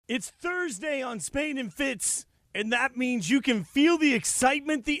It's Thursday on Spain and Fitz, and that means you can feel the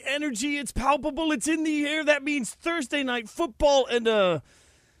excitement, the energy. It's palpable. It's in the air. That means Thursday night football and a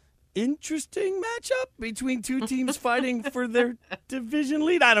interesting matchup between two teams fighting for their division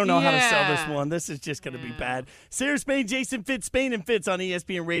lead. I don't know how to sell this one. This is just going to be bad. Sarah Spain, Jason Fitz, Spain and Fitz on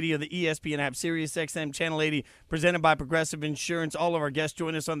ESPN Radio, the ESPN app, Sirius XM, Channel 80, presented by Progressive Insurance. All of our guests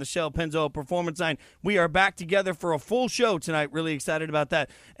join us on the Shell Pennzoil Performance Line. We are back together for a full show tonight. Really excited about that.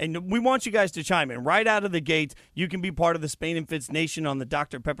 And we want you guys to chime in. Right out of the gate, you can be part of the Spain and Fitz Nation on the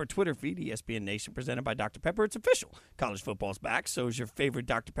Dr. Pepper Twitter feed, ESPN Nation, presented by Dr. Pepper. It's official. College football's back. So is your favorite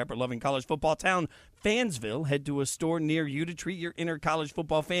Dr. Pepper loving college football town, Fansville. Head to a store near you to treat your inner college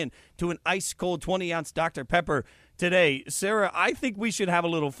football fan to an ice-cold 20-ounce Dr. Pepper today. Sarah, I think we should have a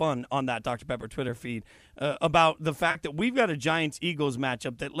little fun on that Dr. Pepper Twitter feed about the fact that we've got a Giants-Eagles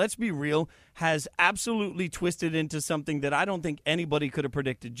matchup that, let's be real, has absolutely twisted into something that I don't think anybody could have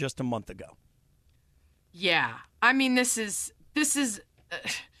predicted just a month ago. Yeah. I mean, this is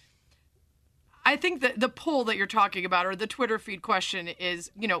I think that the poll that you're talking about, or the Twitter feed question,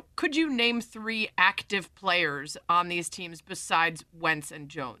 is, could you name 3 active players on these teams besides Wentz and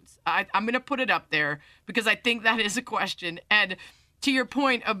Jones? I'm going to put it up there because I think that is a question. And to your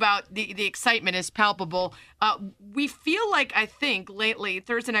point about the excitement is palpable. We feel like, I think, lately,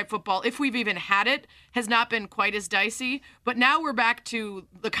 Thursday Night Football, if we've even had it, has not been quite as dicey. But now we're back to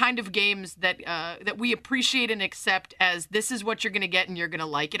the kind of games that we appreciate and accept as this is what you're going to get and you're going to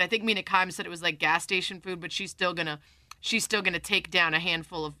like it. I think Mina Kimes said it was like gas station food, but she's still gonna take down a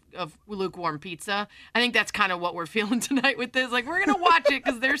handful of lukewarm pizza. I think that's kind of what we're feeling tonight with this. Like, we're going to watch it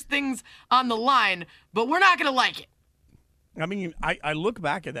because there's things on the line, but we're not going to like it. I mean, I look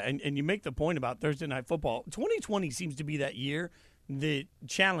back at that, and you make the point about Thursday Night Football. 2020 seems to be that year that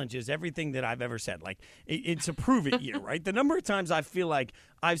challenges everything that I've ever said. Like, it's a prove-it year, right? The number of times I feel like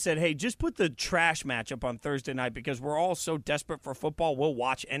I've said, hey, just put the trash matchup on Thursday night because we're all so desperate for football, we'll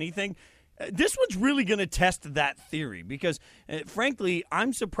watch anything. This one's really going to test that theory because, frankly,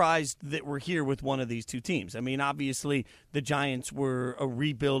 I'm surprised that we're here with one of these two teams. I mean, obviously, the Giants were a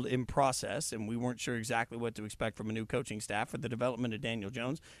rebuild in process, and we weren't sure exactly what to expect from a new coaching staff for the development of Daniel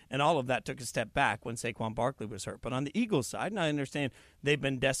Jones, and all of that took a step back when Saquon Barkley was hurt. But on the Eagles side, and I understand they've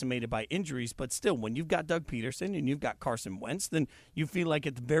been decimated by injuries, but still, when you've got Doug Peterson and you've got Carson Wentz, then you feel like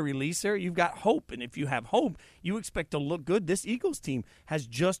at the very least there, you've got hope. And if you have hope, you expect to look good. This Eagles team has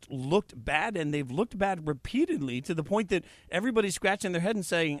just looked bad, and they've looked bad repeatedly to the point that everybody's scratching their head and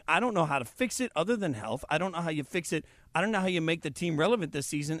saying, I don't know how to fix it other than health. I don't know how you fix it. I don't know how you make the team relevant this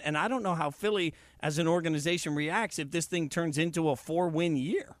season, and I don't know how Philly as an organization reacts if this thing turns into a 4-win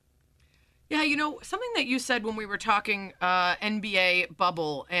year. Yeah, something that you said when we were talking NBA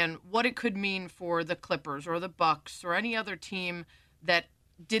bubble and what it could mean for the Clippers or the Bucks or any other team that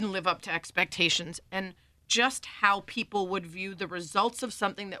didn't live up to expectations, and just how people would view the results of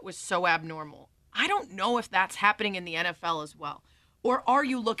something that was so abnormal. I don't know if that's happening in the NFL as well. Or are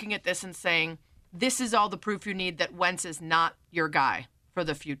you looking at this and saying, this is all the proof you need that Wentz is not your guy for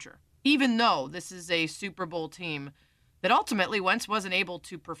the future? Even though this is a Super Bowl team that ultimately Wentz wasn't able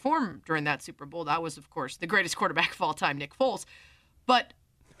to perform during that Super Bowl. That was, of course, the greatest quarterback of all time, Nick Foles. But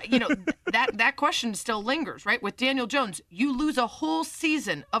that question still lingers, right? With Daniel Jones, you lose a whole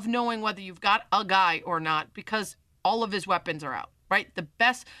season of knowing whether you've got a guy or not because all of his weapons are out, right? The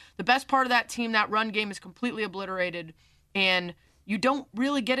best part of that team, that run game, is completely obliterated, and you don't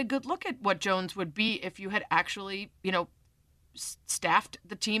really get a good look at what Jones would be if you had actually, staffed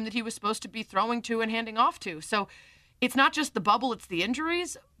the team that he was supposed to be throwing to and handing off to. So it's not just the bubble, it's the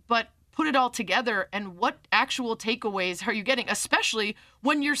injuries, but put it all together, and what actual takeaways are you getting, especially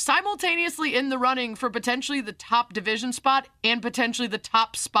when you're simultaneously in the running for potentially the top division spot and potentially the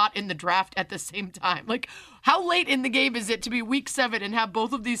top spot in the draft at the same time? Like, how late in the game is it to be week 7 and have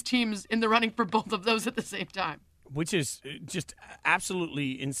both of these teams in the running for both of those at the same time? Which is just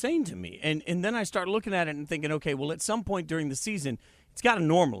absolutely insane to me. And then I start looking at it and thinking, okay, well, at some point during the season, it's got to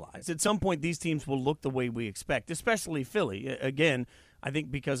normalize. At some point, these teams will look the way we expect, especially Philly. Again, I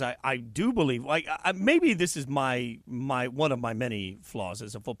think because I do believe, maybe this is my one of my many flaws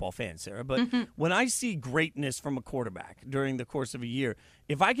as a football fan, Sarah, but when I see greatness from a quarterback during the course of a year,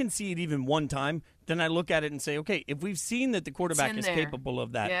 if I can see it even one time, then I look at it and say, okay, if we've seen that the quarterback is capable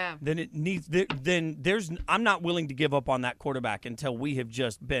of that, then it needs. I'm not willing to give up on that quarterback until we have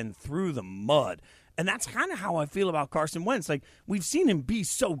just been through the mud. And that's kind of how I feel about Carson Wentz. Like, we've seen him be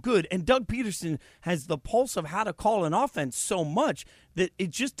so good, and Doug Peterson has the pulse of how to call an offense so much that it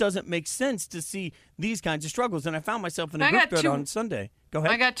just doesn't make sense to see these kinds of struggles. And I found myself in a group thread on Sunday. Go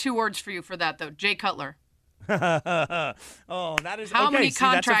ahead. I got 2 words for you for that, though. Jay Cutler. Oh, that is How okay, many see,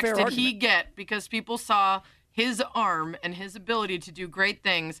 that's a contracts fair did argument. he get because people saw his arm and his ability to do great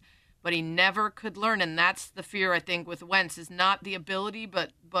things, but he never could learn? And that's the fear, I think, with Wentz, is not the ability,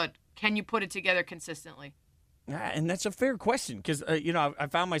 but can you put it together consistently? And that's a fair question because, I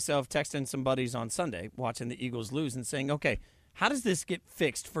found myself texting some buddies on Sunday watching the Eagles lose and saying, okay, how does this get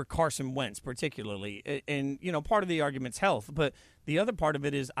fixed for Carson Wentz particularly? And, part of the argument's health, but the other part of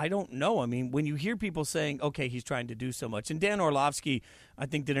it is I don't know. I mean, when you hear people saying, okay, he's trying to do so much, and Dan Orlovsky, I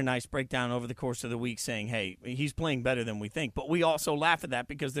think, did a nice breakdown over the course of the week saying, hey, he's playing better than we think. But we also laugh at that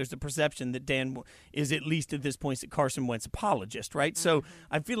because there's the perception that Dan is, at least at this point, a Carson Wentz apologist, right? Mm-hmm. So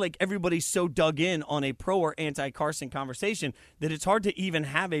I feel like everybody's so dug in on a pro or anti-Carson conversation that it's hard to even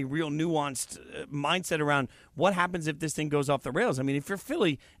have a real nuanced mindset around what happens if this thing goes off the rails. I mean, if you're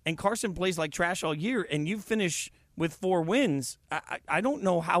Philly and Carson plays like trash all year and you finish with 4 wins, I don't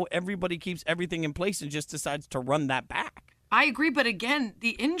know how everybody keeps everything in place and just decides to run that back. I agree, but again,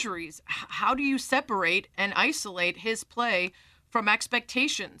 the injuries, how do you separate and isolate his play from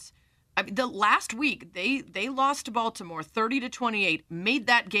expectations? I mean, the last week, they lost to Baltimore 30-28, made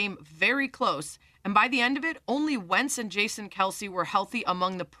that game very close, and by the end of it, only Wentz and Jason Kelce were healthy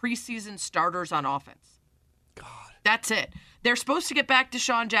among the preseason starters on offense. God. That's it. They're supposed to get back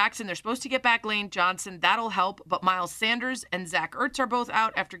Deshaun Jackson. They're supposed to get back Lane Johnson. That'll help. But Miles Sanders and Zach Ertz are both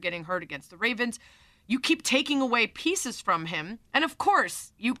out after getting hurt against the Ravens. You keep taking away pieces from him. And of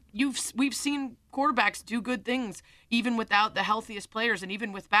course, we've seen quarterbacks do good things even without the healthiest players and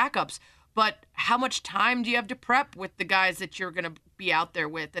even with backups. But how much time do you have to prep with the guys that you're going to be out there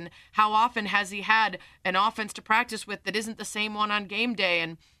with? And how often has he had an offense to practice with that isn't the same one on game day?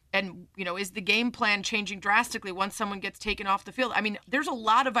 And is the game plan changing drastically once someone gets taken off the field? I mean, there's a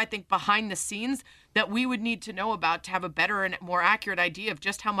lot of, I think, behind the scenes that we would need to know about to have a better and more accurate idea of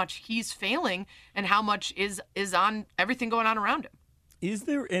just how much he's failing and how much is on everything going on around him. Is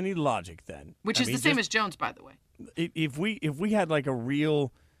there any logic then? Which is the same as Jones, by the way. If we had like a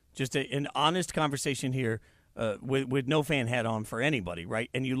real, just an honest conversation here with no fan hat on for anybody, right?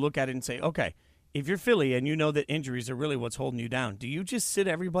 And you look at it and say, okay, if you're Philly and you know that injuries are really what's holding you down, do you just sit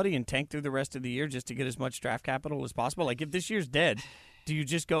everybody and tank through the rest of the year just to get as much draft capital as possible? Like, if this year's dead, do you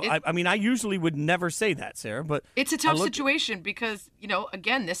just go? I usually would never say that, Sarah, but it's a tough situation because,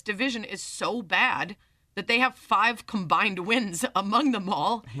 again, this division is so bad that they have 5 combined wins among them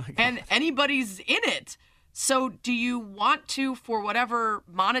all, and anybody's in it. So do you want to, for whatever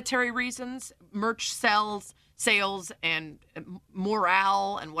monetary reasons, merch sales and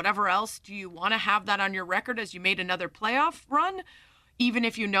morale and whatever else, do you want to have that on your record as you made another playoff run, even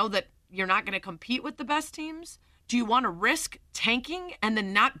if you know that you're not going to compete with the best teams? Do you want to risk tanking and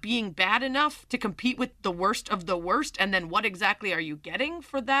then not being bad enough to compete with the worst of the worst? And then what exactly are you getting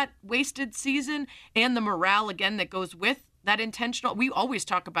for that wasted season and the morale, again, that goes with that intentional? We always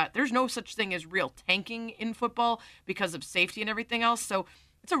talk about there's no such thing as real tanking in football because of safety and everything else. So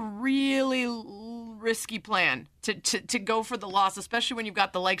it's a really risky plan to go for the loss, especially when you've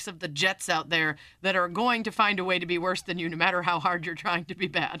got the likes of the Jets out there that are going to find a way to be worse than you, no matter how hard you're trying to be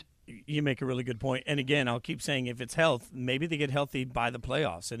bad. You make a really good point. And again, I'll keep saying if it's health, maybe they get healthy by the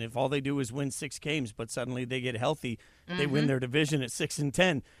playoffs. And if all they do is win 6 games, but suddenly they get healthy, they win their division at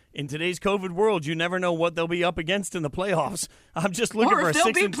 6-10. In today's COVID world, you never know what they'll be up against in the playoffs. I'm just looking for a 6-10. Or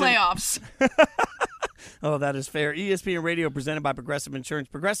if they'll be playoffs. Oh, that is fair. ESPN Radio presented by Progressive Insurance.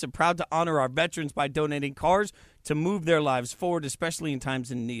 Progressive, proud to honor our veterans by donating cars to move their lives forward, especially in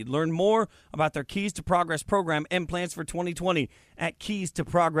times in need. Learn more about their Keys to Progress program and plans for 2020 at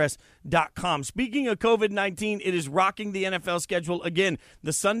keystoprogress.com. Speaking of COVID-19, it is rocking the NFL schedule again.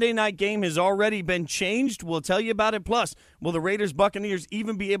 The Sunday night game has already been changed. We'll tell you about it. Plus, will the Raiders-Buccaneers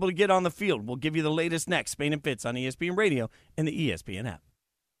even be able to get on the field? We'll give you the latest next. Spain and Fitz on ESPN Radio and the ESPN app.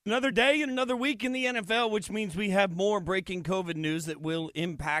 Another day and another week in the NFL, which means we have more breaking COVID news that will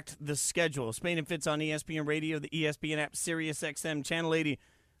impact the schedule. Spain and Fitz on ESPN Radio, the ESPN app, Sirius XM, Channel 80.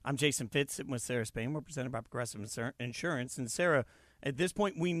 I'm Jason Fitz, sitting with Sarah Spain. We're presented by Progressive Insurance. And Sarah, at this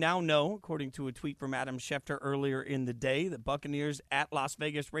point, we now know, according to a tweet from Adam Schefter earlier in the day, the Buccaneers at Las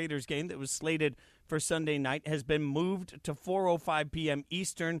Vegas Raiders game that was slated for Sunday night has been moved to 4:05 p.m.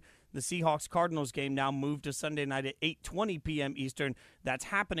 Eastern. The Seahawks-Cardinals game now moved to Sunday night at 8:20 p.m. Eastern. That's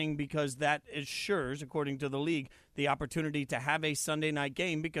happening because that assures, according to the league, the opportunity to have a Sunday night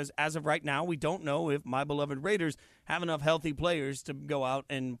game because as of right now, we don't know if my beloved Raiders have enough healthy players to go out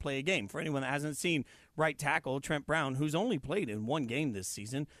and play a game. For anyone that hasn't seen right tackle Trent Brown, who's only played in one game this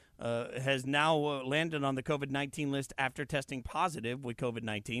season, has now landed on the COVID-19 list after testing positive with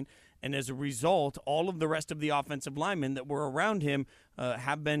COVID-19. And as a result, all of the rest of the offensive linemen that were around him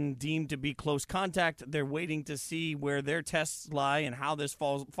have been deemed to be close contact. They're waiting to see where their tests lie and how this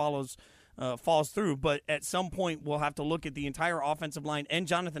falls through. But at some point, we'll have to look at the entire offensive line and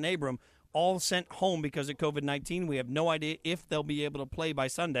Jonathan Abram all sent home because of COVID-19. We have no idea if they'll be able to play by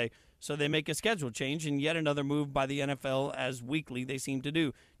Sunday. So they make a schedule change, and yet another move by the NFL, as weekly they seem to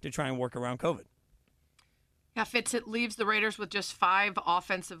do, to try and work around COVID. Yeah, Fitz, it leaves the Raiders with just 5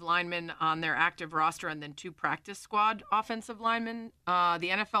 offensive linemen on their active roster and then 2 practice squad offensive linemen. The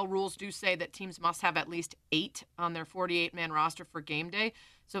NFL rules do say that teams must have at least 8 on their 48-man roster for game day.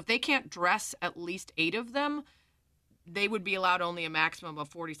 So if they can't dress at least 8 of them, they would be allowed only a maximum of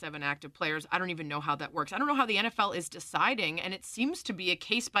 47 active players. I don't even know how that works. I don't know how the NFL is deciding, and it seems to be a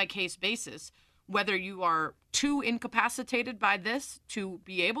case-by-case basis, whether you are too incapacitated by this to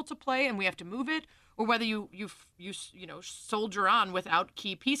be able to play and we have to move it, or whether you soldier on without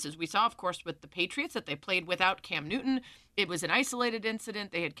key pieces. We saw, of course, with the Patriots that they played without Cam Newton. It was an isolated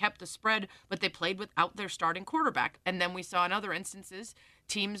incident. They had kept the spread, but they played without their starting quarterback. And then we saw in other instances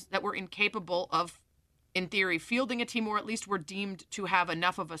teams that were incapable of, in theory, fielding a team, or at least were deemed to have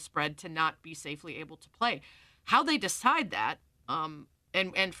enough of a spread to not be safely able to play. How they decide that,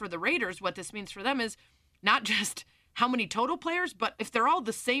 and for the Raiders, what this means for them is not just how many total players, but if they're all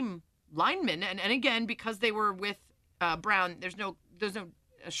the same linemen, and again, because they were with Brown, there's no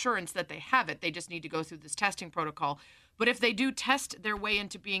assurance that they have it. They just need to go through this testing protocol. But if they do test their way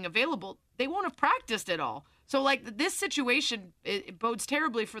into being available, they won't have practiced at all. So, this situation, it bodes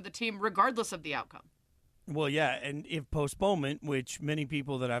terribly for the team, regardless of the outcome. Well, yeah, and if postponement, which many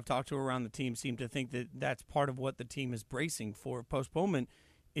people that I've talked to around the team seem to think that that's part of what the team is bracing for, postponement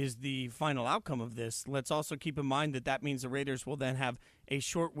is the final outcome of this. Let's also keep in mind that means the Raiders will then have a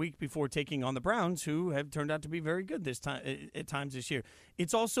short week before taking on the Browns, who have turned out to be very good this time at times this year.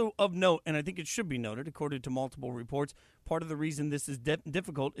 It's also of note, and I think it should be noted, according to multiple reports, part of the reason this is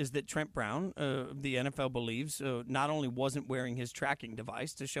difficult is that Trent Brown, the NFL believes, not only wasn't wearing his tracking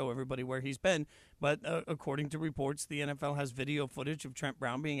device to show everybody where he's been, but according to reports, the NFL has video footage of Trent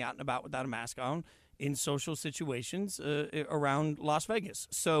Brown being out and about without a mask on in social situations around Las Vegas.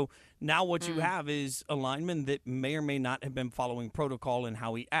 So now what you have is a lineman that may or may not have been following protocol in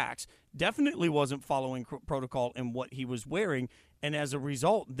how he acts, definitely wasn't following protocol in what he was wearing, and as a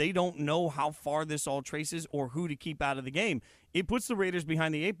result, they don't know how far this all traces or who to keep out of the game. It puts the Raiders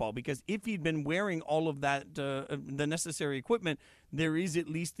behind the 8 ball because if he'd been wearing all of that, the necessary equipment, there is at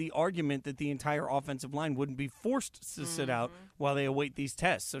least the argument that the entire offensive line wouldn't be forced to sit out while they await these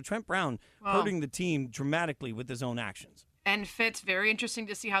tests. So Trent Brown hurting the team dramatically with his own actions. And Fitz, very interesting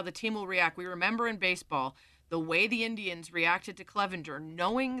to see how the team will react. We remember in baseball, the way the Indians reacted to Clevenger,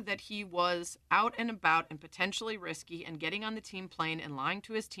 knowing that he was out and about and potentially risky, and getting on the team plane and lying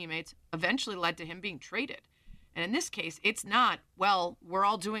to his teammates eventually led to him being traded. And in this case, it's not, well, we're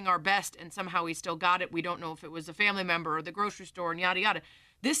all doing our best and somehow he still got it. We don't know if it was a family member or the grocery store and yada, yada.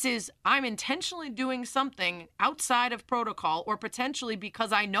 This is, I'm intentionally doing something outside of protocol, or potentially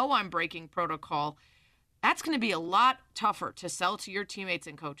because I know I'm breaking protocol. That's going to be a lot tougher to sell to your teammates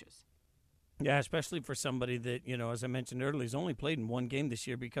and coaches. Yeah, especially for somebody that, as I mentioned earlier, has only played in one game this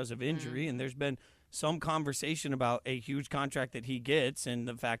year because of injury, and there's been some conversation about a huge contract that he gets and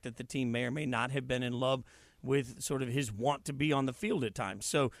the fact that the team may or may not have been in love with sort of his want to be on the field at times.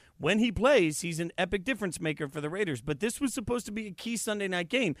 So when he plays, he's an epic difference maker for the Raiders. But this was supposed to be a key Sunday night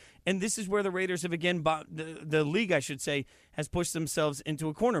game, and this is where the Raiders have, again, the league, I should say, has pushed themselves into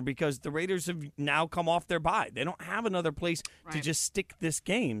a corner because the Raiders have now come off their bye. They don't have another place to just stick this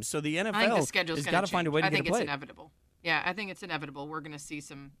game. So the NFL has got to find a way to get it played. I think it's inevitable. Yeah, I think it's inevitable. We're going to see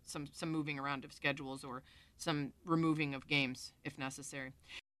some moving around of schedules or some removing of games if necessary.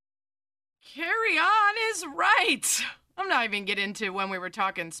 Carry on is right. I'm not even getting into when we were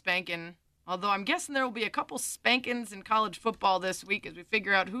talking spanking, although I'm guessing there will be a couple spankings in college football this week as we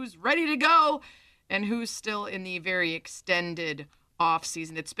figure out who's ready to go and who's still in the very extended off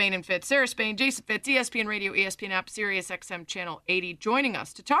season. It's Spain and Fitz. Sarah Spain, Jason Fitz, ESPN Radio, ESPN app, Sirius XM Channel 80, joining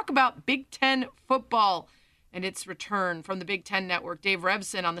us to talk about Big Ten football and its return from the Big Ten Network. Dave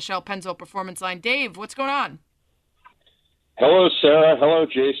Revson on the Shell Pennzoil Performance Line. Dave, what's going on? Hello, Sarah. Hello,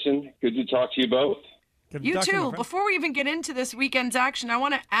 Jason. Good to talk to you both. You too. Before we even get into this weekend's action, I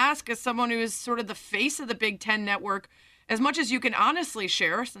want to ask, as someone who is sort of the face of the Big Ten Network as much as you can honestly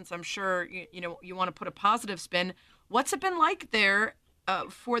share, since I'm sure you want to put a positive spin, what's it been like there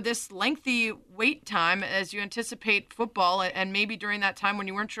for this lengthy wait time as you anticipate football, and maybe during that time when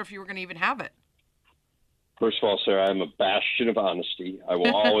you weren't sure if you were going to even have it? First of all, Sarah, I'm a bastion of honesty. I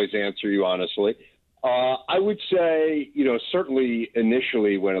will always answer you honestly. I would say, certainly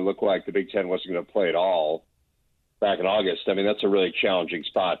initially when it looked like the Big Ten wasn't going to play at all back in August, I mean, that's a really challenging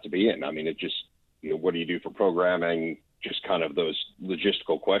spot to be in. I mean, it just, what do you do for programming? Just kind of those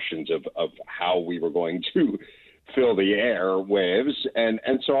logistical questions of how we were going to fill the airwaves. And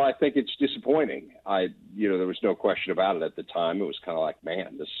so I think it's disappointing. There was no question about it at the time. It was kind of like,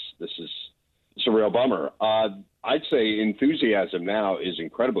 man, this is a real bummer. I'd say enthusiasm now is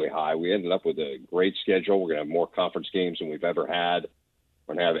incredibly high. We ended up with a great schedule. We're going to have more conference games than we've ever had.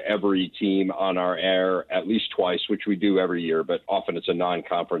 We're going to have every team on our air at least twice, which we do every year, but often it's a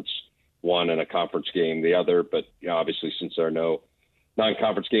non-conference one and a conference game the other. But obviously, since there are no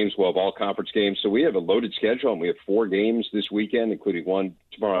non-conference games, we'll have all conference games. So we have a loaded schedule, and we have 4 games this weekend, including one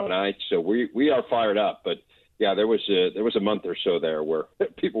tomorrow night. So we are fired up. But yeah, there was a month or so there where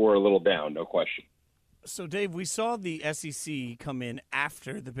people were a little down, no question. So, Dave, we saw the SEC come in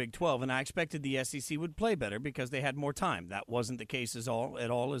after the Big 12, and I expected the SEC would play better because they had more time. That wasn't the case at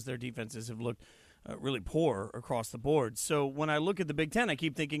all, as their defenses have looked really poor across the board. So when I look at the Big Ten, I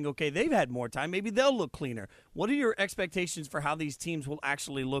keep thinking, okay, they've had more time. Maybe they'll look cleaner. What are your expectations for how these teams will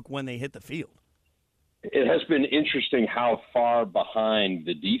actually look when they hit the field? It has been interesting how far behind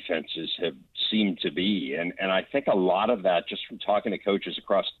the defenses have seemed to be. And I think a lot of that, just from talking to coaches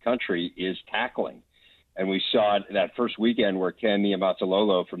across the country, is tackling. And we saw it that first weekend where Ken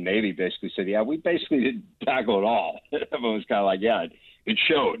Niumatalolo from Navy basically said, yeah, we basically didn't tackle at all. Everyone was kind of like, yeah, it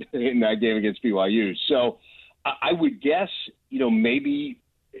showed in that game against BYU. So I would guess, maybe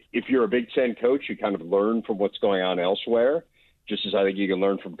if you're a Big Ten coach, you kind of learn from what's going on elsewhere, just as I think you can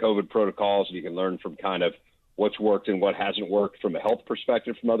learn from COVID protocols and you can learn from kind of what's worked and what hasn't worked from a health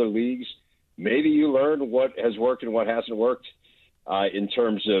perspective from other leagues. Maybe you learn what has worked and what hasn't worked in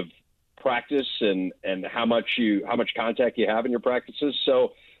terms of practice and how much contact you have in your practices.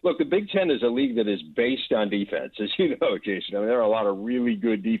 So, look, the Big Ten is a league that is based on defense, as you know, Jason. I mean, there are a lot of really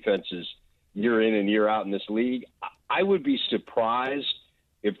good defenses year in and year out in this league. I would be surprised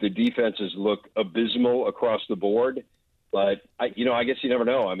if the defenses look abysmal across the board. But, I guess you never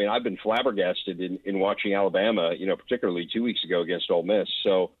know. I mean, I've been flabbergasted in watching Alabama, particularly 2 weeks ago against Ole Miss.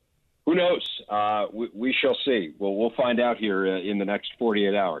 So who knows? We shall see. We'll find out here in the next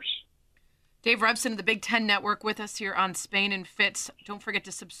 48 hours. Dave Revsine of the Big Ten Network with us here on Spain and Fitz. Don't forget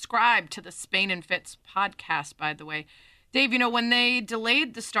to subscribe to the Spain and Fitz podcast, by the way. Dave, when they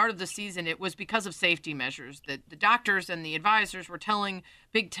delayed the start of the season, it was because of safety measures. The doctors and the advisors were telling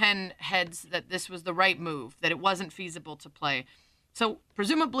Big Ten heads that this was the right move, that it wasn't feasible to play. So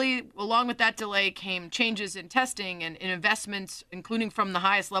presumably, along with that delay came changes in testing and in investments, including from the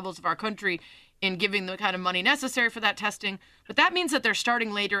highest levels of our country, in giving the kind of money necessary for that testing. But that means that they're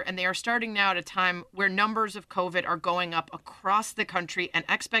starting later, and they are starting now at a time where numbers of COVID are going up across the country, and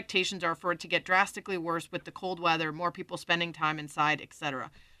expectations are for it to get drastically worse with the cold weather, more people spending time inside,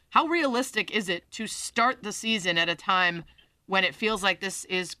 etc. How realistic is it to start the season at a time when it feels like this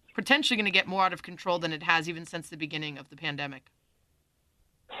is potentially going to get more out of control than it has even since the beginning of the pandemic?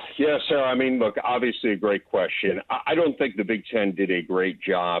 Yeah, Sarah, I mean, look, obviously a great question. I don't think the Big Ten did a great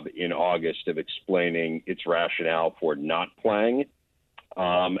job in August of explaining its rationale for not playing.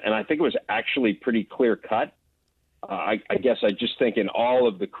 And I think it was actually pretty clear cut. I guess I just think in all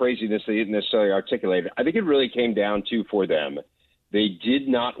of the craziness they didn't necessarily articulate it, I think it really came down to, for them, they did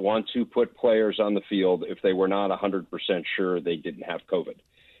not want to put players on the field if they were not 100% sure they didn't have COVID,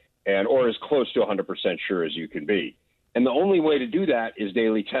 or as close to 100% sure as you can be. And the only way to do that is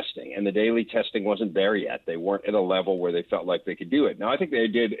daily testing. And the daily testing wasn't there yet. They weren't at a level where they felt like they could do it. Now, I think they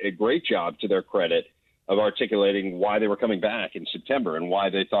did a great job, to their credit, of articulating why they were coming back in September and why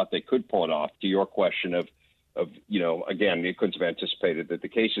they thought they could pull it off. To your question of again, they couldn't have anticipated that the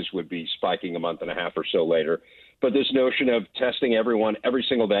cases would be spiking a month and a half or so later. But this notion of testing everyone every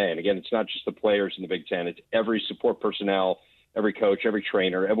single day, and again, it's not just the players in the Big Ten, it's every support personnel, every coach, every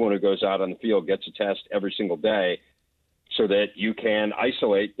trainer, everyone who goes out on the field gets a test every single day, so that you can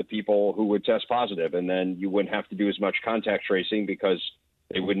isolate the people who would test positive, and then you wouldn't have to do as much contact tracing because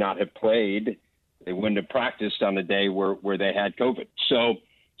they would not have played. They wouldn't have practiced on the day where they had COVID.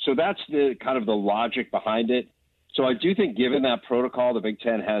 So that's the kind of the logic behind it. So I do think, given that protocol, the Big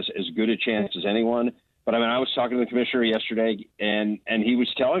Ten has as good a chance as anyone. But I mean, I was talking to the commissioner yesterday, and he was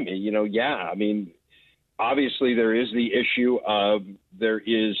telling me, obviously there is the issue of there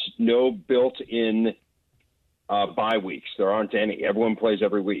is no built-in bye weeks. There aren't any. Everyone plays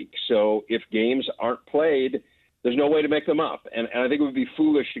every week. So if games aren't played, there's no way to make them up. And I think it would be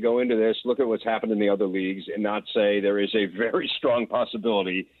foolish to go into this, look at what's happened in the other leagues, and not say there is a very strong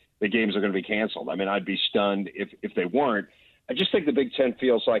possibility the games are going to be canceled. I mean, I'd be stunned if they weren't. I just think the Big Ten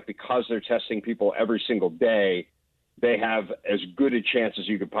feels like because they're testing people every single day, they have as good a chance as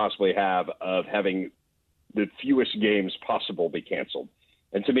you could possibly have of having the fewest games possible be canceled.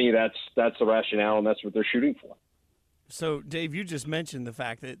 And to me, that's the rationale, and that's what they're shooting for. So, Dave, you just mentioned the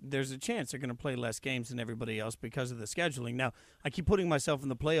fact that there's a chance they're going to play less games than everybody else because of the scheduling. Now, I keep putting myself in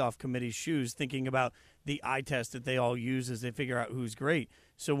the playoff committee's shoes, thinking about the eye test that they all use as they figure out who's great.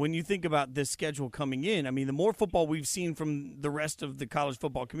 So when you think about this schedule coming in, I mean, the more football we've seen from the rest of the college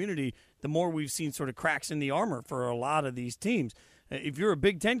football community, the more we've seen sort of cracks in the armor for a lot of these teams. If you're a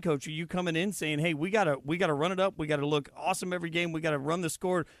Big Ten coach, are you coming in saying, hey, we gotta run it up, we gotta look awesome every game, we gotta run the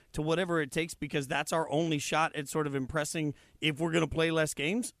score to whatever it takes because that's our only shot at sort of impressing if we're gonna play less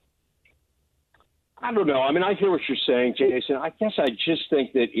games? I don't know. I mean, I hear what you're saying, Jason. I guess I just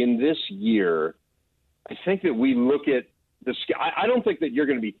think that in this year, I think that we look at I don't think that you're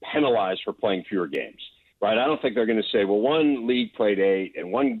going to be penalized for playing fewer games, right? I don't think they're going to say, well, one league played 8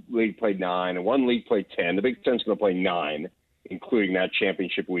 and one league played 9 and one league played 10. The Big Ten's going to play 9, including that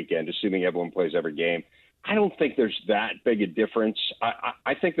championship weekend, assuming everyone plays every game. I don't think there's that big a difference.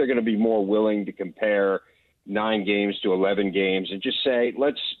 I think they're going to be more willing to compare 9 games to 11 games and just say,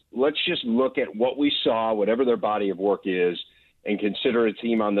 let's just look at what we saw, whatever their body of work is, and consider a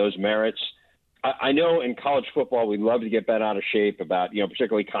team on those merits. I know in college football we love to get bent out of shape about,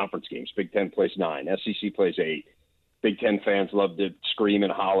 particularly conference games. Big Ten plays 9, SEC plays 8. Big Ten fans love to scream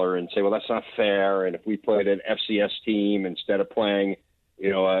and holler and say, well, that's not fair. And if we played an FCS team instead of playing,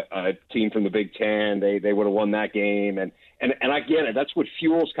 a team from the Big Ten, they would have won that game. And I get it. That's what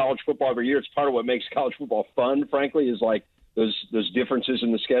fuels college football every year. It's part of what makes college football fun, frankly, is like those differences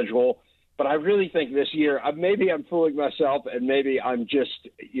in the schedule. But I really think this year, maybe I'm fooling myself and maybe I'm just,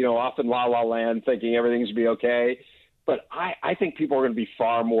 off in la-la land thinking everything's going to be okay. But I think people are going to be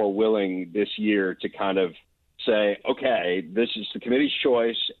far more willing this year to kind of say, okay, this is the committee's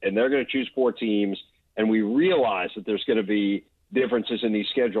choice and they're going to choose 4 teams. And we realize that there's going to be differences in these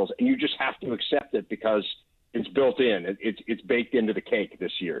schedules. And you just have to accept it because it's built in. It's baked into the cake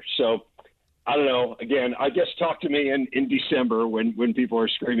this year. So I don't know. Again, I guess talk to me in December when people are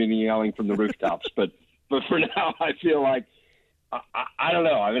screaming and yelling from the rooftops. but for now, I feel like I don't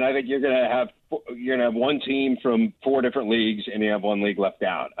know. I mean, I think you're gonna have one team from 4 different leagues, and you have 1 league left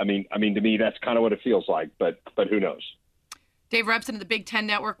out. I mean, to me, that's kind of what it feels like. But who knows? Dave Revsine of the Big Ten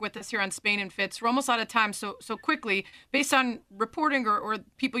Network with us here on Spain and Fitz. We're almost out of time, so quickly, based on reporting or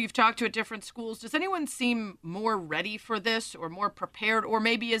people you've talked to at different schools, does anyone seem more ready for this or more prepared? Or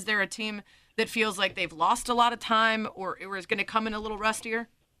maybe is there a team that feels like they've lost a lot of time or is going to come in a little rustier?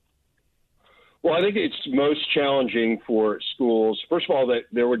 Well, I think it's most challenging for schools. First of all, that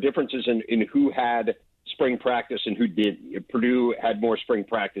there were differences in who had spring practice and who didn't. Purdue had more spring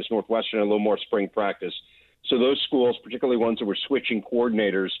practice, Northwestern a little more spring practice. So those schools, particularly ones that were switching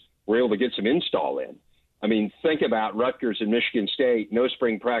coordinators, were able to get some install in. I mean, think about Rutgers and Michigan State, no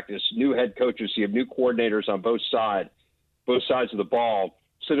spring practice, new head coaches. You have new coordinators on both sides of the ball.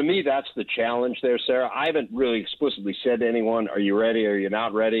 So to me, that's the challenge there, Sarah. I haven't really explicitly said to anyone, are you ready? Are you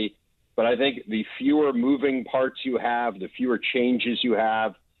not ready? But I think the fewer moving parts you have, the fewer changes you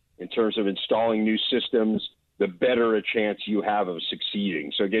have in terms of installing new systems, the better a chance you have of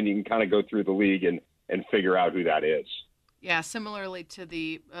succeeding. So again, you can kind of go through the league and figure out who that is. Yeah, similarly to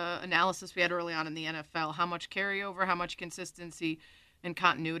the analysis we had early on in the NFL, how much carryover, how much consistency and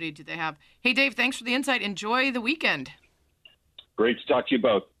continuity do they have? Hey, Dave, thanks for the insight. Enjoy the weekend. Great to talk to you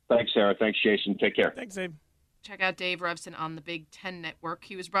both. Thanks, Sarah. Thanks, Jason. Take care. Thanks, Dave. Check out Dave Revsine on the Big Ten Network.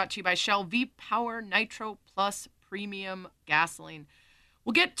 He was brought to you by Shell V-Power Nitro Plus Premium Gasoline.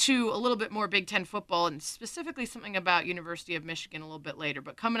 We'll get to a little bit more Big Ten football and specifically something about University of Michigan a little bit later.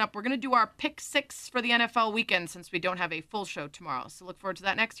 But coming up, we're going to do our Pick 6 for the NFL weekend since we don't have a full show tomorrow. So look forward to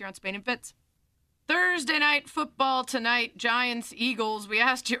that next year on Spain and Fitz. Thursday night football tonight, Giants, Eagles. We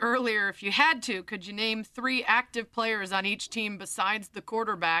asked you earlier if you had to, could you name 3 active players on each team besides the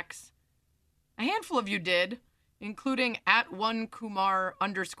quarterbacks? A handful of you did, including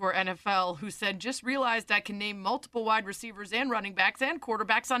 @1Kumar_NFL, who said, just realized I can name multiple wide receivers and running backs and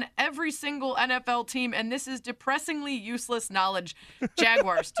quarterbacks on every single NFL team, and this is depressingly useless knowledge.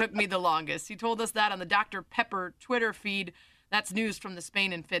 Jaguars took me the longest. He told us that on the Dr. Pepper Twitter feed. That's news from the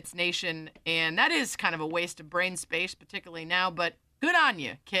Spain and Fitz Nation, and that is kind of a waste of brain space, particularly now, but Good on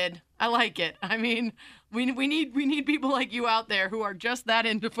you, kid. I like it. I mean, we need people like you out there who are just that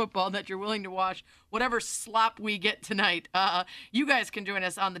into football that you're willing to watch whatever slop we get tonight. You guys can join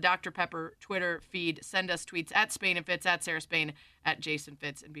us on the Dr. Pepper Twitter feed. Send us tweets at Spain and Fitz, at Sarah Spain, at Jason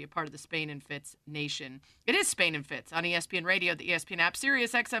Fitz, and be a part of the Spain and Fitz Nation. It is Spain and Fitz on ESPN Radio, the ESPN app,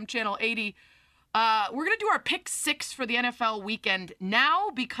 Sirius XM Channel 80. We're going to do our pick 6 for the NFL weekend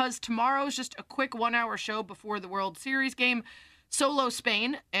now because tomorrow's just a quick 1-hour show before the World Series game. Solo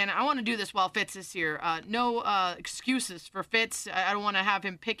Spain, and I want to do this while Fitz is here. No excuses for Fitz. I don't want to have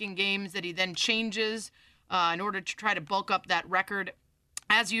him picking games that he then changes in order to try to bulk up that record.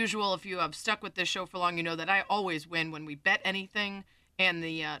 As usual, if you have stuck with this show for long, you know that I always win when we bet anything, and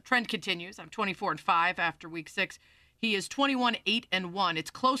the trend continues. I'm 24-5 after week 6. He is 21-8-1.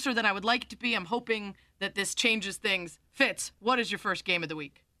 It's closer than I would like it to be. I'm hoping that this changes things. Fitz, what is your first game of the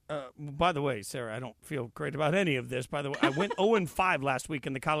week? By the way, Sarah, I don't feel great about any of this. By the way, I went 0-5 last week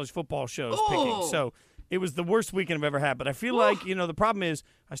in the college football shows picking. So it was the worst weekend I've ever had. But I feel like, the problem is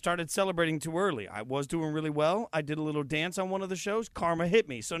I started celebrating too early. I was doing really well. I did a little dance on one of the shows. Karma hit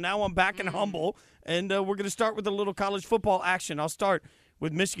me. So now I'm back and humble, and we're going to start with a little college football action. I'll start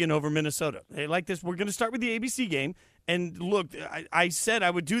with Michigan over Minnesota. Hey, like this, we're going to start with the ABC game. And look, I said I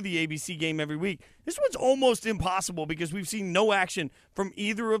would do the ABC game every week. This one's almost impossible because we've seen no action from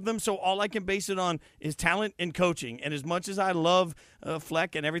either of them. So all I can base it on is talent and coaching. And as much as I love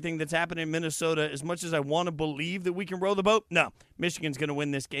Fleck and everything that's happening in Minnesota, as much as I want to believe that we can row the boat, no. Michigan's going to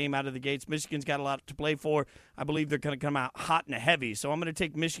win this game out of the gates. Michigan's got a lot to play for. I believe they're going to come out hot and heavy. So I'm going to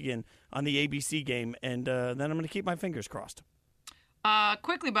take Michigan on the ABC game, and then I'm going to keep my fingers crossed.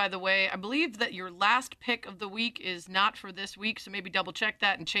 Quickly, by the way, I believe that your last pick of the week is not for this week, so maybe double check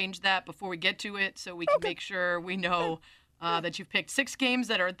that and change that before we get to it so we can make sure we know that you've picked 6 games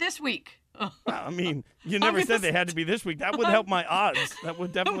that are this week. Well, I mean, you never said they had to be this week. That would help my odds. That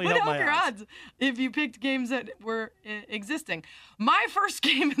would definitely help my odds if you picked games that were existing. My first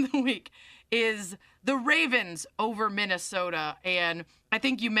game of the week is the Ravens over Minnesota. And I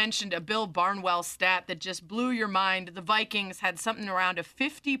think you mentioned a Bill Barnwell stat that just blew your mind. The Vikings had something around a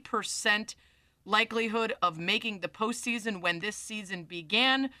 50% likelihood of making the postseason when this season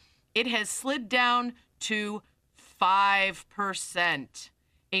began. It has slid down to 5%.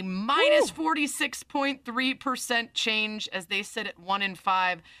 A minus 46.3% change as they sit at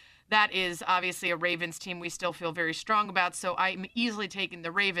 1-5. That is obviously a Ravens team we still feel very strong about, so I'm easily taking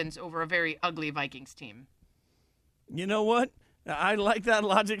the Ravens over a very ugly Vikings team. You know what? I like that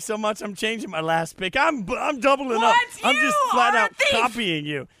logic so much, I'm changing my last pick. I'm doubling up. I'm just flat out copying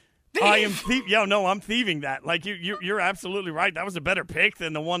you. Thief. I am I'm thieving that. Like you're absolutely right. That was a better pick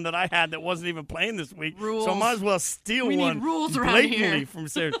than the one that I had that wasn't even playing this week. Rules. So I might as well steal we one need rules blatantly around here. from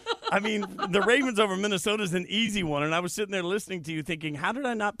Sarah. I mean, the Ravens over Minnesota is an easy one, and I was sitting there listening to you thinking, how did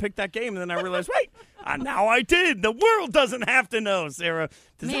I not pick that game? And then I realized, wait, now I did. The world doesn't have to know, Sarah.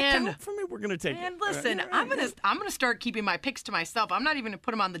 Does that count for me? We're going to take it. Listen, right. I'm gonna start keeping my picks to myself. I'm not even going to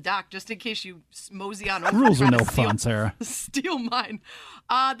put them on the dock just in case you mosey on over. Rules are no fun, Sarah. Steal mine.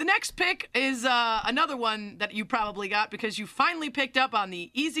 The next pick is another one that you probably got because you finally picked up on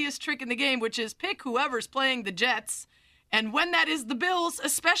the easiest trick in the game, which is pick whoever's playing the Jets. And when that is the Bills,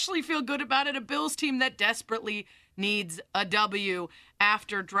 especially feel good about it, a Bills team that desperately needs a W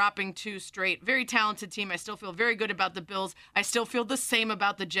after dropping 2 straight. Very talented team. I still feel very good about the Bills. I still feel the same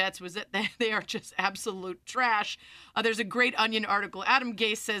about the Jets, was that they are just absolute trash. There's a great Onion article. Adam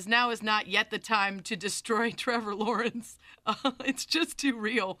Gase says, now is not yet the time to destroy Trevor Lawrence. It's just too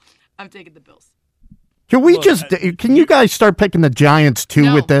real. I'm taking the Bills. Can you guys start picking the Giants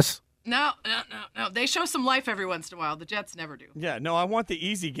too with this? No. They show some life every once in a while. The Jets never do. Yeah, no, I want the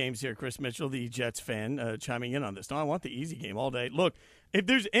easy games here, Chris Mitchell, the Jets fan, chiming in on this. No, I want the easy game all day. Look, if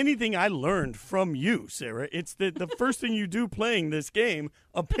there's anything I learned from you, Sarah, it's that the first thing you do playing this game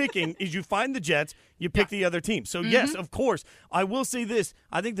of picking is you find the Jets, you pick the other team. So, yes, of course, I will say this.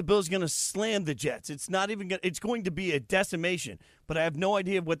 I think the Bills are going to slam the Jets. It's going to be a decimation. But I have no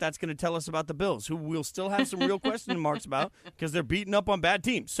idea what that's going to tell us about the Bills, who we'll still have some real question marks about because they're beating up on bad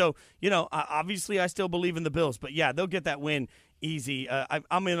teams. So, obviously I still believe in the Bills. But, yeah, they'll get that win easy.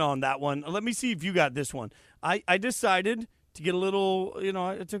 I'm in on that one. Let me see if you got this one. I decided to get a little,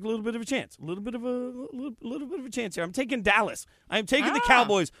 I took a little bit of a chance. A little bit of a chance here. I'm taking Dallas. I'm taking the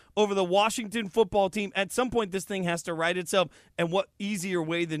Cowboys over the Washington football team. At some point, this thing has to right itself. And what easier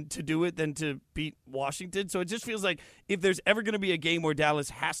way than to do it than to beat Washington? So it just feels like if there's ever going to be a game where Dallas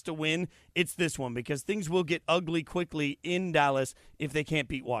has to win, it's this one because things will get ugly quickly in Dallas if they can't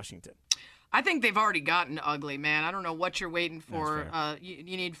beat Washington. I think they've already gotten ugly, man. I don't know what you're waiting for. You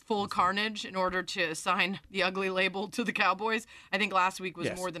need full carnage in order to assign the ugly label to the Cowboys. I think last week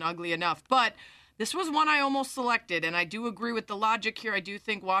was more than ugly enough. But this was one I almost selected, and I do agree with the logic here. I do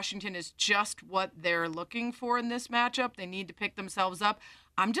think Washington is just what they're looking for in this matchup. They need to pick themselves up.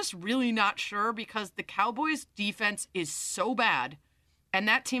 I'm just really not sure because the Cowboys' defense is so bad, and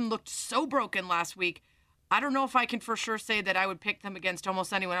that team looked so broken last week. I don't know if I can for sure say that I would pick them against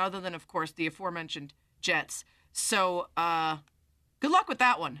almost anyone other than, of course, the aforementioned Jets. So good luck with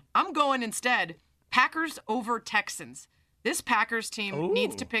that one. I'm going instead Packers over Texans. This Packers team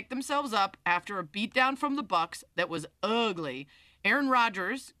needs to pick themselves up after a beatdown from the Bucs that was ugly. Aaron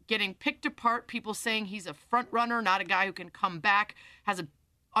Rodgers getting picked apart, people saying he's a front runner, not a guy who can come back, has a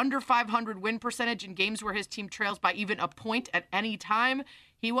under 500 win percentage in games where his team trails by even a point at any time.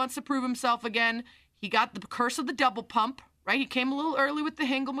 He wants to prove himself again. He got the curse of the double pump, right? He came a little early with the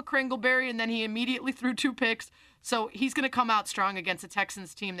Hingle McCringleberry, and then he immediately threw 2 picks. So he's going to come out strong against a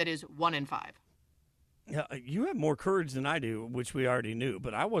Texans team that is 1-5. Yeah, you have more courage than I do, which we already knew,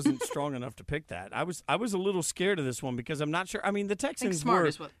 but I wasn't strong enough to pick that. I was a little scared of this one because I'm not sure. I mean, the Texans were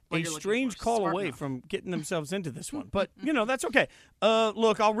a strange call away from getting themselves into this one, but that's okay.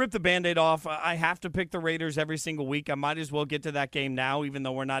 Look, I'll rip the Band-Aid off. I have to pick the Raiders every single week. I might as well get to that game now, even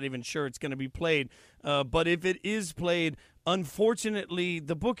though we're not even sure it's going to be played. But if it is played, unfortunately,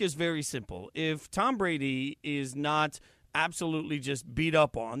 the book is very simple. If Tom Brady is not absolutely just beat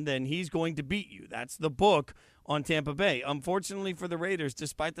up on, then he's going to beat you. That's the book on Tampa Bay. Unfortunately for the Raiders,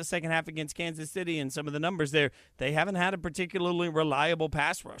 despite the second half against Kansas City and some of the numbers there, they haven't had a particularly reliable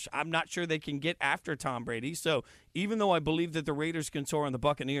pass rush. I'm not sure they can get after Tom Brady. So even though I believe that the Raiders can soar on the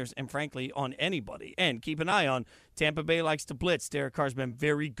Buccaneers and, frankly, on anybody, and keep an eye on Tampa Bay likes to blitz. Derek Carr's been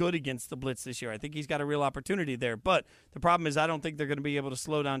very good against the blitz this year. I think he's got a real opportunity there. But the problem is I don't think they're going to be able to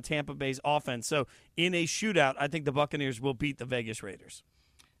slow down Tampa Bay's offense. So in a shootout, I think the Buccaneers will beat the Vegas Raiders.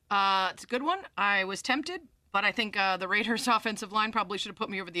 It's a good one. I was tempted. But I think the Raiders' offensive line probably should have put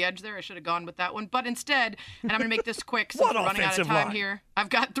me over the edge there. I should have gone with that one. But instead, and I'm going to make this quick since we're running out of time here. I've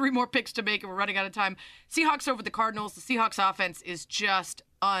got 3 more picks to make and we're running out of time. Seahawks over the Cardinals. The Seahawks offense is just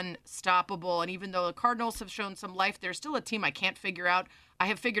unstoppable. And even though the Cardinals have shown some life, they're still a team I can't figure out. I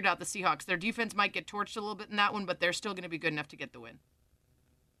have figured out the Seahawks. Their defense might get torched a little bit in that one, but they're still going to be good enough to get the win.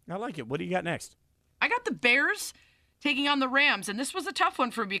 I like it. What do you got next? I got the Bears taking on the Rams, and this was a tough one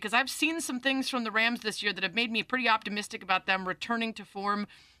for me because I've seen some things from the Rams this year that have made me pretty optimistic about them returning to form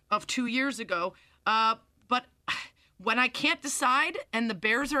of 2 years ago. But when I can't decide and the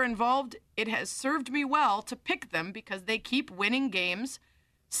Bears are involved, it has served me well to pick them because they keep winning games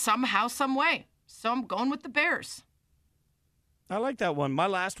somehow, some way. So I'm going with the Bears. I like that one. My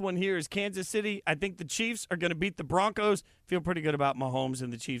last one here is Kansas City. I think the Chiefs are going to beat the Broncos. Feel pretty good about Mahomes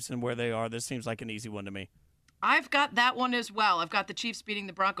and the Chiefs and where they are. This seems like an easy one to me. I've got that one as well. I've got the Chiefs beating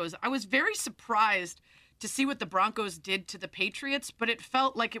the Broncos. I was very surprised to see what the Broncos did to the Patriots, but it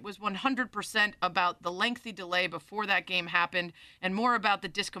felt like it was 100% about the lengthy delay before that game happened and more about the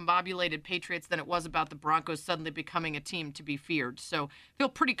discombobulated Patriots than it was about the Broncos suddenly becoming a team to be feared. So I feel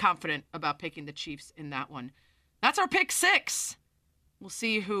pretty confident about picking the Chiefs in that one. That's our pick 6. We'll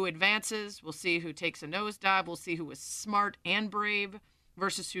see who advances. We'll see who takes a nosedive. We'll see who was smart and brave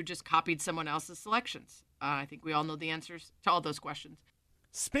versus who just copied someone else's selections. I think we all know the answers to all those questions.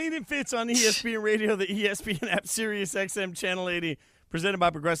 Spain and Fitz on ESPN Radio, the ESPN app, Sirius XM Channel 80, presented by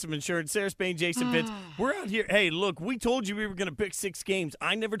Progressive Insurance. Sarah Spain, Jason Fitz. We're out here. Hey, look, we told you we were going to pick 6 games.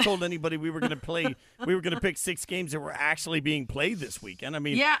 I never told anybody we were going to pick 6 games that were actually being played this weekend. I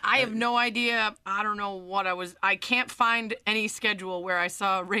mean, yeah, I have no idea. I don't know what I can't find any schedule where I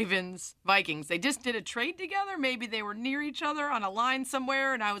saw Ravens Vikings. They just did a trade together. Maybe they were near each other on a line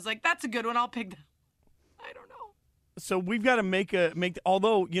somewhere, and I was like, that's a good one. I'll pick them. I don't know. So we've got to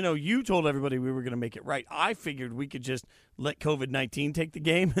although, you told everybody we were going to make it right. I figured we could just let COVID-19 take the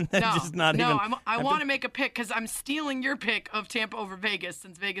game and then just not even. No, I want to make a pick because I'm stealing your pick of Tampa over Vegas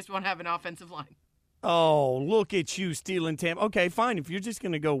since Vegas won't have an offensive line. Oh, look at you stealing Tampa. Okay, fine. If you're just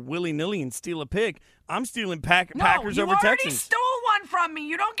going to go willy-nilly and steal a pick, I'm stealing Packers over Texans. No, you already stole one from me.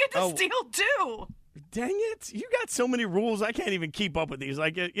 You don't get to steal 2. Dang it. You got so many rules. I can't even keep up with these.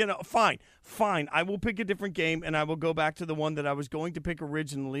 Fine. I will pick a different game, and I will go back to the one that I was going to pick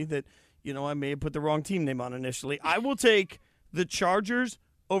originally that, I may have put the wrong team name on initially. I will take the Chargers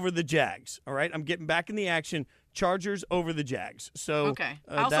over the Jags, all right? I'm getting back in the action. Chargers over the Jags. So, okay.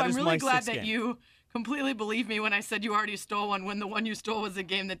 Also, I'm really glad that you completely believe me when I said you already stole one when the one you stole was a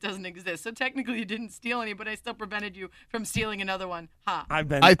game that doesn't exist. So technically you didn't steal any, but I still prevented you from stealing another one. Ha.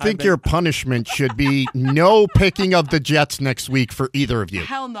 I think your punishment should be no picking of the Jets next week for either of you.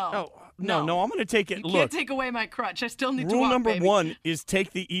 Hell no. Oh, I'm going to take it. You Look, can't take away my crutch. I still need to rule walk, number baby. one is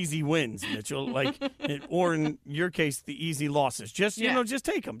take the easy wins, Mitchell. Or in your case, the easy losses. Just just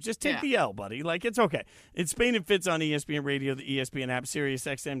take them. Just take the L, buddy. Like, it's okay. It's Spain and Fitz on ESPN Radio, the ESPN app, Sirius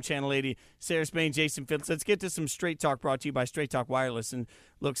XM Channel 80. Sarah Spain, Jason Fitz. Let's get to some Straight Talk brought to you by Straight Talk Wireless. And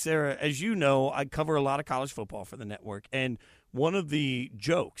look, Sarah, as you know, I cover a lot of college football for the network, and one of the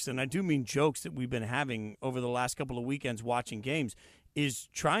jokes, and I do mean jokes, that we've been having over the last couple of weekends watching games is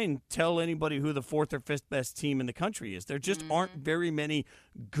try and tell anybody who the fourth or fifth best team in the country is. There just aren't very many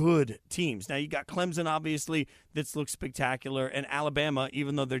good teams. Now, you got Clemson, obviously, that's looked spectacular, and Alabama,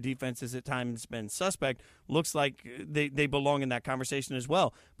 even though their defense has at times been suspect, looks like they belong in that conversation as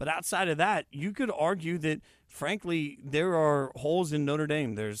well. But outside of that, you could argue that, frankly, there are holes in Notre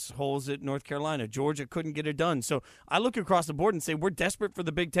Dame. There's holes at North Carolina. Georgia couldn't get it done. So I look across the board and say we're desperate for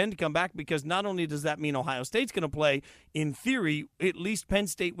the Big Ten to come back, because not only does that mean Ohio State's going to play, in theory, at least Penn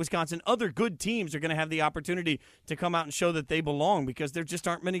State, Wisconsin, other good teams are going to have the opportunity to come out and show that they belong, because there just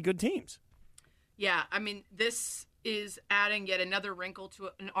aren't many good teams. Yeah, I mean, this is adding yet another wrinkle to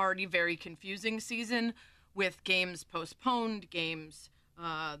an already very confusing season, with games postponed, games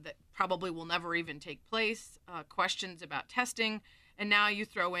that probably will never even take place, questions about testing, and now you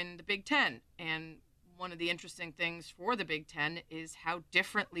throw in the Big Ten. And one of the interesting things for the Big Ten is how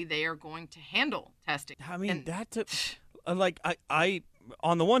differently they are going to handle testing. I mean, I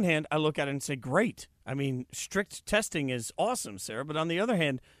on the one hand, I look at it and say, great. I mean, strict testing is awesome, Sarah. But on the other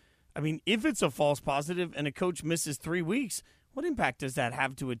hand, I mean, if it's a false positive and a coach misses 3 weeks, what impact does that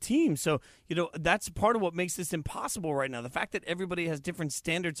have to a team? So, that's part of what makes this impossible right now. The fact that everybody has different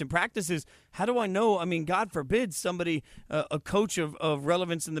standards and practices. How do I know? I mean, God forbid somebody, a coach of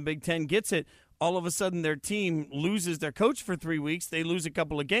relevance in the Big Ten gets it. All of a sudden their team loses their coach for 3 weeks. They lose a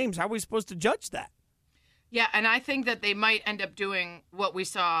couple of games. How are we supposed to judge that? Yeah, and I think that they might end up doing what we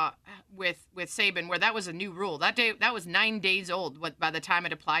saw with Saban, where that was a new rule. That was 9 days old by the time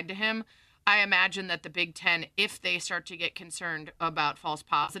it applied to him. I imagine that the Big Ten, if they start to get concerned about false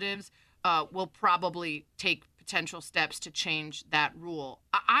positives, will probably take potential steps to change that rule.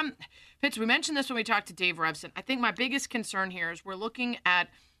 Fitz, we mentioned this when we talked to Dave Revson. I think my biggest concern here is we're looking at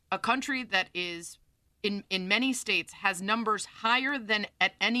a country that is, in many states, has numbers higher than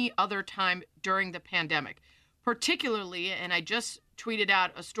at any other time during the pandemic. Particularly, and I just tweeted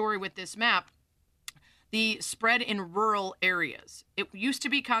out a story with this map, the spread in rural areas. It used to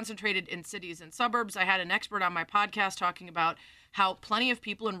be concentrated in cities and suburbs. I had an expert on my podcast talking about how plenty of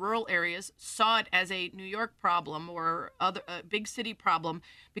people in rural areas saw it as a New York problem or other big city problem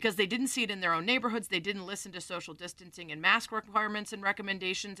because they didn't see it in their own neighborhoods. They didn't listen to social distancing and mask requirements and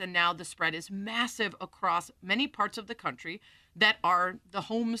recommendations. And now the spread is massive across many parts of the country that are the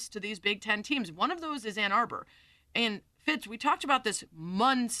homes to these Big Ten teams. One of those is Ann Arbor. And Fitz, we talked about this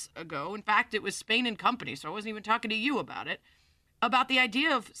months ago. In fact, it was Spain and company, so I wasn't even talking to you about it, about the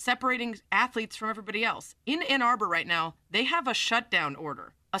idea of separating athletes from everybody else. In Ann Arbor right now, they have a shutdown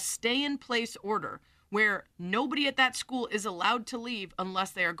order, a stay-in-place order, where nobody at that school is allowed to leave unless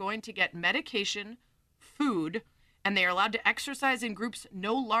they are going to get medication, food, and they are allowed to exercise in groups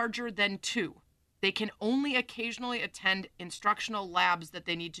no larger than 2. They can only occasionally attend instructional labs that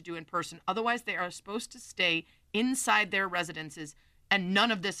they need to do in person. Otherwise, they are supposed to stay inside their residences, and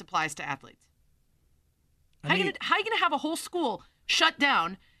none of this applies to athletes. How are you going to have a whole school shut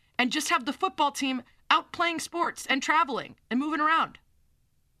down and just have the football team out playing sports and traveling and moving around?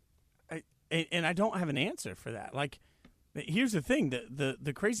 And I don't have an answer for that. Like, here's the thing.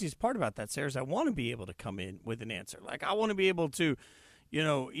 The craziest part about that, Sarah, is I want to be able to come in with an answer. Like, I want to be able to,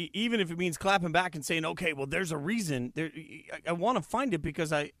 even if it means clapping back and saying, okay, well, there's a reason. I want to find it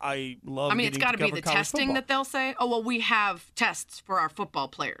because I love. I mean, it's got to be the testing football. That they'll say, oh, well, we have tests for our football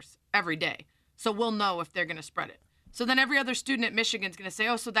players every day, so we'll know if they're going to spread it. So then every other student at Michigan is going to say,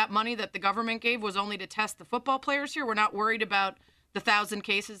 oh, so that money that the government gave was only to test the football players here? We're not worried about the 1,000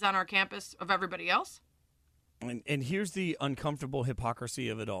 cases on our campus of everybody else? And here's the uncomfortable hypocrisy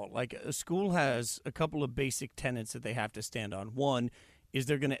of it all. Like, a school has a couple of basic tenets that they have to stand on. One is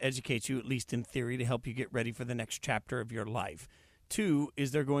they're going to educate you, at least in theory, to help you get ready for the next chapter of your life. 2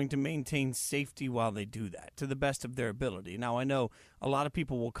 is they're going to maintain safety while they do that to the best of their ability. Now, I know a lot of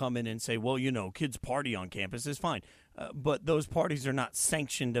people will come in and say, well, kids party on campus is fine. But those parties are not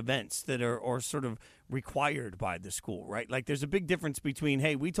sanctioned events that are sort of required by the school, right? Like, there's a big difference between,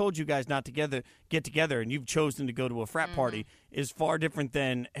 hey, we told you guys not to get together and you've chosen to go to a frat party, is far different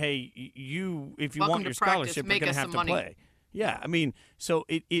than, hey, if you want your scholarship, you're going to have to play. Yeah, I mean, so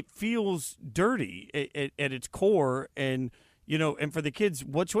it feels dirty at its core, and and for the kids,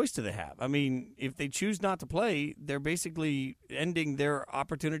 what choice do they have? I mean, if they choose not to play, they're basically ending their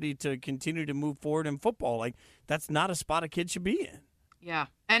opportunity to continue to move forward in football. Like, that's not a spot a kid should be in. Yeah.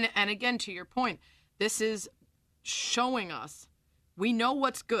 And again, to your point, this is showing us we know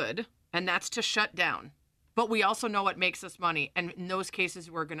what's good, and that's to shut down. But we also know what makes us money. And in those cases,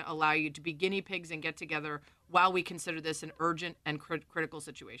 we're going to allow you to be guinea pigs and get together while we consider this an urgent and critical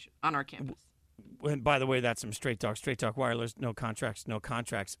situation on our campus. And by the way, that's some Straight Talk Wireless, no contracts, no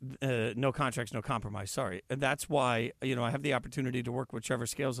compromise. Sorry. And that's why, I have the opportunity to work with Trevor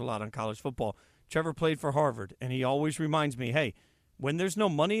Scales a lot on college football. Trevor played for Harvard, and he always reminds me, hey, when there's no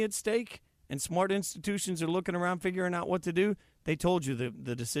money at stake and smart institutions are looking around figuring out what to do, they told you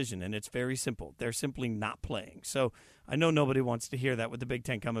the decision, and it's very simple. They're simply not playing. So I know nobody wants to hear that with the Big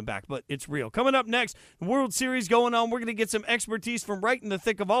Ten coming back, but it's real. Coming up next, the World Series going on. We're going to get some expertise from right in the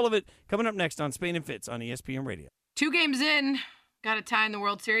thick of all of it. Coming up next on Spain and Fitz on ESPN Radio. 2 games in, got a tie in the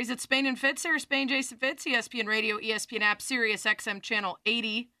World Series. It's Spain and Fitz. Sarah Spain, Jason Fitz, ESPN Radio, ESPN app, Sirius XM Channel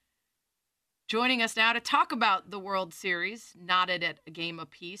 80. Joining us now to talk about the World Series, knotted at a game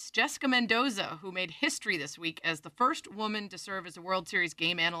apiece, Jessica Mendoza, who made history this week as the first woman to serve as a World Series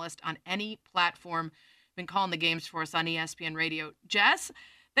game analyst on any platform. Been calling the games for us on ESPN Radio. Jess,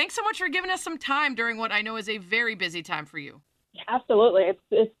 thanks so much for giving us some time during what I know is a very busy time for you. Absolutely.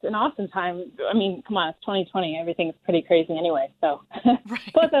 It's an awesome time. I mean, come on, it's 2020. Everything's pretty crazy anyway. So, Right.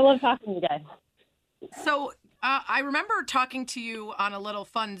 Plus, I love talking to you guys. So I remember talking to you on a little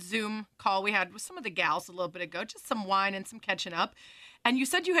fun Zoom call we had with some of the gals a little bit ago, just some wine and some catching up. And you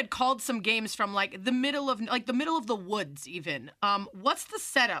said you had called some games from the middle of the woods even. What's the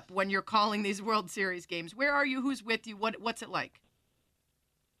setup when you're calling these World Series games? Where are you? Who's with you? What's it like?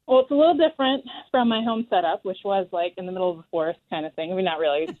 Well, it's a little different from my home setup, which was in the middle of the forest kind of thing. I mean, not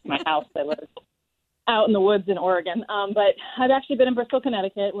really. It's my house. I live out in the woods in Oregon. But I've actually been in Bristol,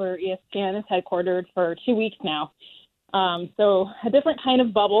 Connecticut, where ESPN is headquartered for 2 weeks now. So a different kind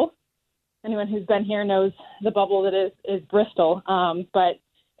of bubble. Anyone who's been here knows the bubble that is Bristol. But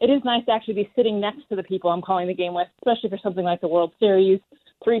it is nice to actually be sitting next to the people I'm calling the game with, especially for something like the World Series,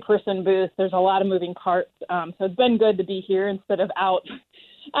 3-person booth. There's a lot of moving parts. So it's been good to be here instead of out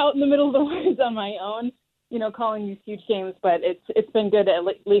in the middle of the woods on my own, calling these huge games. But it's been good to at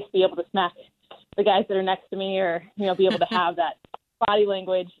least be able to smack the guys that are next to me, or be able to have that body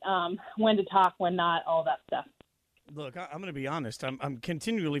language, when to talk, when not, all that stuff. Look, I'm going to be honest. I'm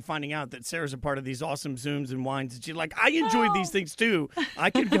continually finding out that Sarah's a part of these awesome Zooms and wines. And she's like, I enjoy these things too. I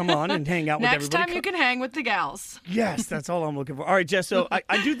can come on and hang out with everybody. Next time you can hang with the gals. Yes, that's all I'm looking for. All right, Jess, so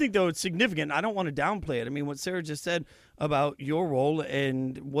I do think, though, it's significant. I don't want to downplay it. I mean, what Sarah just said about your role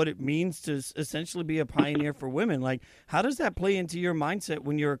and what it means to essentially be a pioneer for women. How does that play into your mindset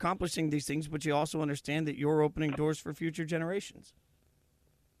when you're accomplishing these things, but you also understand that you're opening doors for future generations?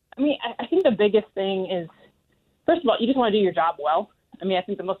 I mean, I think the biggest thing is, first of all, you just want to do your job well. I mean, I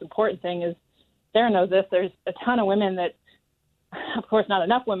think the most important thing is, Sarah knows this, there's a ton of women that, of course, not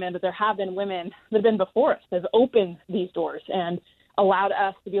enough women, but there have been women that have been before us that have opened these doors and allowed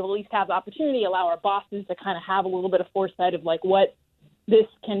us to be able to at least have the opportunity, allow our bosses to kind of have a little bit of foresight of what this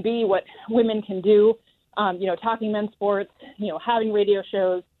can be, what women can do, talking men's sports, having radio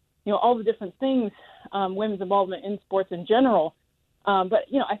shows, all the different things, women's involvement in sports in general. But,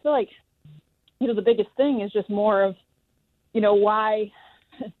 I feel like, the biggest thing is just more of, why,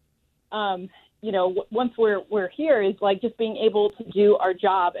 once we're here is just being able to do our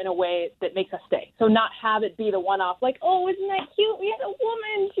job in a way that makes us stay. So not have it be the one-off, oh, isn't that cute? We had a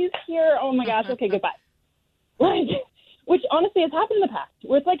woman. She's here. Oh my gosh. Okay, goodbye. Which honestly has happened in the past,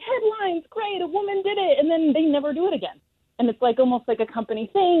 where it's headlines, great, a woman did it, and then they never do it again. And it's almost like a company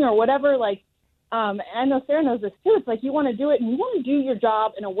thing or whatever. I know Sarah knows this too. It's you want to do it and you want to do your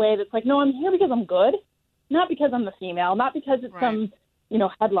job in a way that's no, I'm here because I'm good, not because I'm the female, not because it's right. some,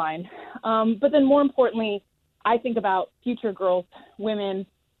 headline. But then more importantly, I think about future girls, women,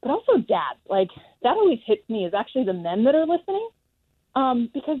 but also dads. That always hits me is actually the men that are listening.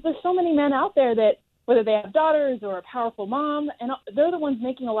 Because there's so many men out there that, whether they have daughters or a powerful mom, and they're the ones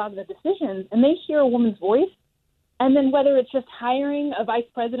making a lot of the decisions, and they hear a woman's voice. And then whether it's just hiring a vice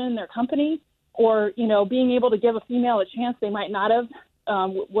president in their company or, being able to give a female a chance they might not have,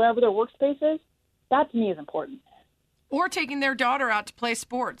 wherever their workspace is, that to me is important. Or taking their daughter out to play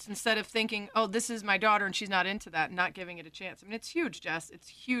sports instead of thinking, oh, this is my daughter and she's not into that, and not giving it a chance. I mean, it's huge, Jess. It's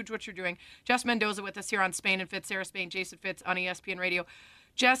huge what you're doing. Jess Mendoza with us here on Spain and Fitz, Sarah Spain, Jason Fitz on ESPN Radio.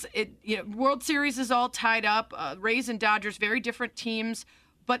 Jess, World Series is all tied up. Rays and Dodgers, very different teams.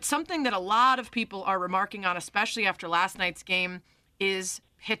 But something that a lot of people are remarking on, especially after last night's game, is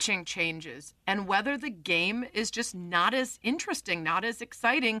pitching changes and whether the game is just not as interesting, not as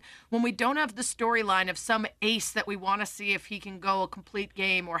exciting when we don't have the storyline of some ace that we want to see if he can go a complete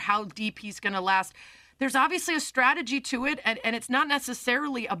game or how deep he's going to last. There's obviously a strategy to it, and it's not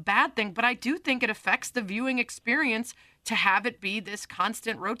necessarily a bad thing, but I do think it affects the viewing experience to have it be this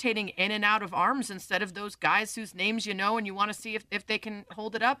constant rotating in and out of arms instead of those guys whose names you know and you want to see if they can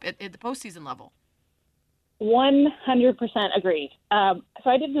hold it up at the postseason level. 100% agree. So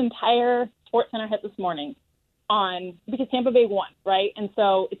I did an entire SportsCenter hit this morning because Tampa Bay won, right? And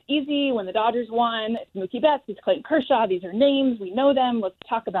so it's easy when the Dodgers won. It's Mookie Betts, it's Clayton Kershaw. These are names. We know them. Let's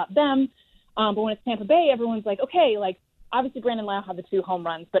talk about them. But when it's Tampa Bay, everyone's like, okay, like obviously Brandon Lau had the 2 home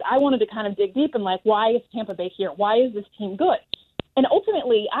runs, but I wanted to kind of dig deep and like, why is Tampa Bay here? Why is this team good? And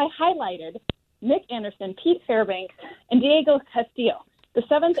ultimately, I highlighted Nick Anderson, Pete Fairbanks, and Diego Castillo, the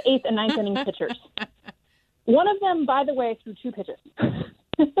 7th, 8th, and 9th inning pitchers. One of them, by the way, threw 2 pitches.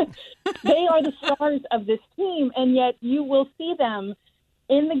 They are the stars of this team, and yet you will see them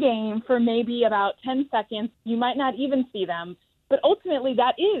in the game for maybe about 10 seconds. You might not even see them. But ultimately,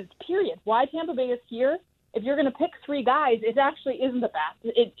 that is, period, why Tampa Bay is here. If you're going to pick 3 guys, it actually isn't the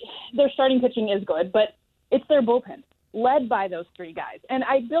best. Their starting pitching is good, but it's their bullpen, led by those 3 guys. And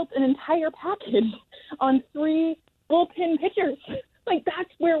I built an entire package on 3 bullpen pitchers. Like,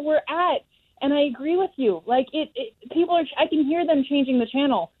 that's where we're at. And I agree with you. Like, people are. I can hear them changing the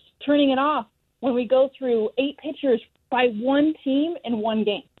channel, turning it off when we go through 8 pitchers by one team in one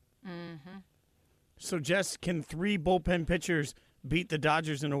game. Mm-hmm. So, Jess, can 3 bullpen pitchers beat the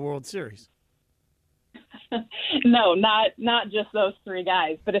Dodgers in a World Series? No, not just those 3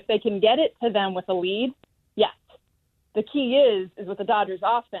 guys. But if they can get it to them with a lead, yes. The key is with the Dodgers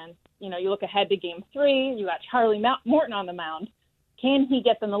offense, you look ahead to Game 3, you got Charlie Morton on the mound. Can he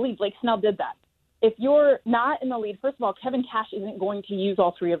get them the lead? Blake Snell did that. If you're not in the lead, first of all, Kevin Cash isn't going to use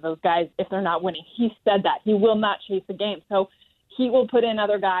all 3 of those guys if they're not winning. He said that. He will not chase the game. So he will put in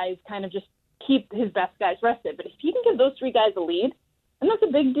other guys, kind of just keep his best guys rested. But if he can give those 3 guys a lead, and that's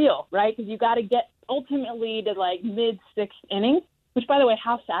a big deal, right? Because you got to get ultimately to like mid-6th inning, which, by the way,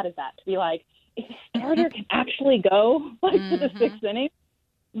 how sad is that to be like, if a starter can actually go to the 6th inning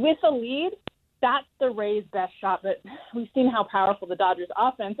with a lead, that's the Rays' best shot. But we've seen how powerful the Dodgers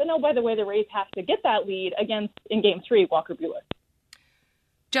offense. And, by the way, the Rays have to get that lead in Game 3, Walker Buehler.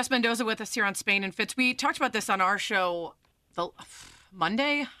 Jess Mendoza with us here on Spain and Fitz. We talked about this on our show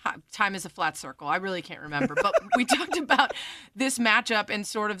Monday. Time is a flat circle. I really can't remember. But we talked about this matchup and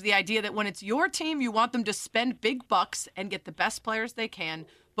sort of the idea that when it's your team, you want them to spend big bucks and get the best players they can.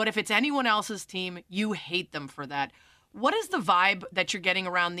 But if it's anyone else's team, you hate them for that. What is the vibe that you're getting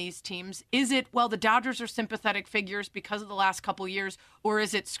around these teams? Is it, well, the Dodgers are sympathetic figures because of the last couple years, or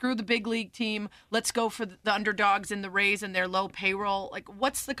is it screw the big league team, let's go for the underdogs in the Rays and their low payroll? Like,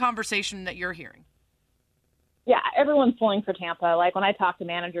 what's the conversation that you're hearing? Yeah, everyone's pulling for Tampa. Like, when I talk to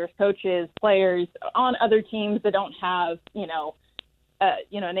managers, coaches, players on other teams that don't have,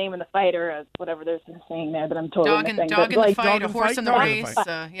 a name in the fight or whatever there's a saying there that I'm totally missing. Dog in the fight, a horse in the race.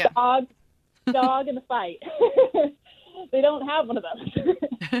 Yeah. Dog in the fight. They don't have one of those.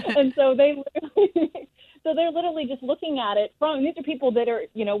 And so they're literally just looking at it from, these are people that are,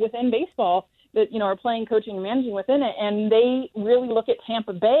 within baseball that, are playing, coaching, and managing within it. And they really look at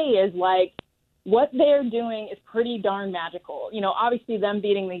Tampa Bay as like, what they're doing is pretty darn magical. Obviously them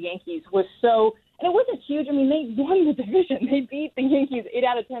beating the Yankees was so, and it wasn't huge. I mean, they won the division. They beat the Yankees 8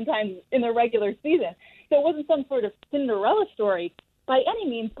 out of 10 times in the regular season. So it wasn't some sort of Cinderella story by any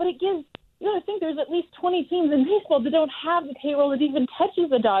means, but it gives, I think there's at least 20 teams in baseball that don't have the payroll that even touches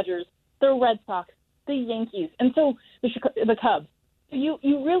the Dodgers, the Red Sox, the Yankees, and so the Cubs. So you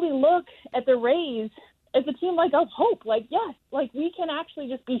really look at the Rays as a team like of hope. Like, yes, like we can actually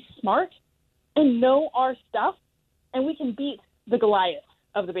just be smart and know our stuff, and we can beat the Goliath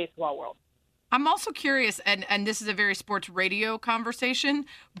of the baseball world. I'm also curious, and this is a very sports radio conversation,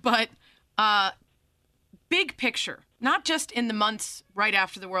 but big picture, not just in the months right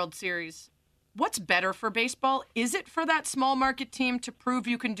after the World Series, what's better for baseball? Is it for that small market team to prove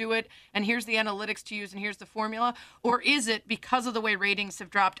you can do it, and here's the analytics to use, and here's the formula? Or is it, because of the way ratings have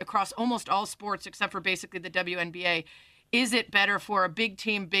dropped across almost all sports except for basically the WNBA, is it better for a big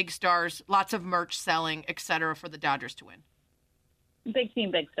team, big stars, lots of merch selling, et cetera, for the Dodgers to win? Big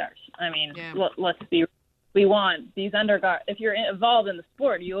team, big stars. I mean, let's be. We want these underdogs. If you're involved in the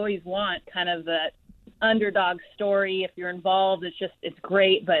sport, you always want kind of that underdog story. If you're involved, it's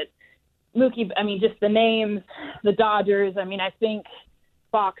great. But Mookie, I mean, just the names, the Dodgers. I mean, I think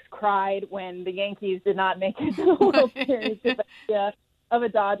Fox cried when the Yankees did not make it to the World Series. The idea of a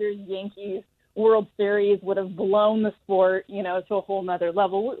Dodgers-Yankees World Series would have blown the sport, to a whole nother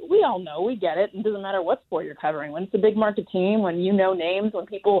level. We all know, we get it. It doesn't matter what sport you're covering. When it's a big market team, when you know names, when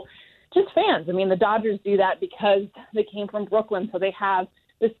people, just fans. I mean, the Dodgers do that because they came from Brooklyn, so they have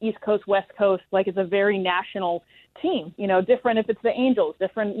this East Coast, West Coast, like it's a very national team, different if it's the Angels,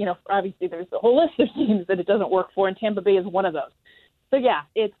 different, obviously there's a whole list of teams that it doesn't work for, and Tampa Bay is one of those. So yeah,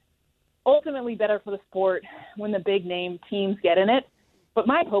 it's ultimately better for the sport when the big name teams get in it. But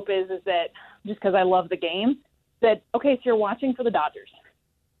my hope is that, just because I love the game, that, okay, so you're watching for the Dodgers,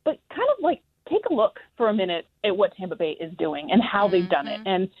 but kind of like take a look for a minute at what Tampa Bay is doing and how they've done it.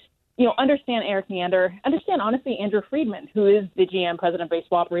 And, understand Eric Neander, understand, honestly, Andrew Friedman, who is the GM, President of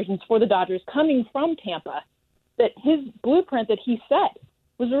Baseball Operations for the Dodgers, coming from Tampa, that his blueprint that he set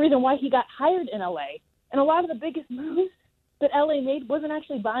was the reason why he got hired in LA. And a lot of the biggest moves that LA made wasn't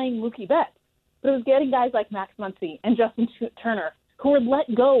actually buying Mookie Betts, but it was getting guys like Max Muncy and Justin Turner, who were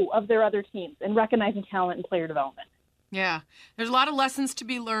let go of their other teams and recognizing talent and player development. Yeah, there's a lot of lessons to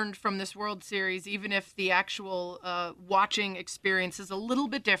be learned from this World Series, even if the actual watching experience is a little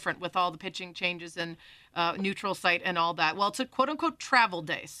bit different with all the pitching changes and neutral site and all that. Well, it's a quote-unquote travel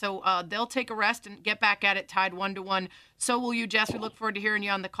day, so they'll take a rest and get back at it tied 1-1. So will you, Jess. We look forward to hearing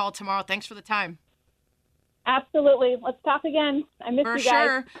you on the call tomorrow. Thanks for the time. Absolutely. Let's talk again. I miss you guys. For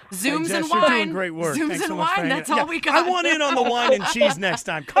sure. Zooms Jess, and you're wine. doing great work. Zooms Thanks and so much for wine. hanging That's out. all we got. I want in on the wine and cheese next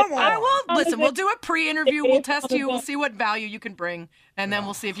time. Come on. I will. Listen, we'll do a pre-interview. We'll test you. We'll see what value you can bring, and then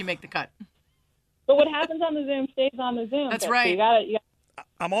we'll see if you make the cut. But what happens on the Zoom stays on the Zoom. That's So right. you gotta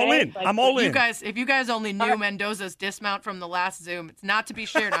I'm all in. I'm all in. If you guys only knew Mendoza's dismount from the last Zoom, it's not to be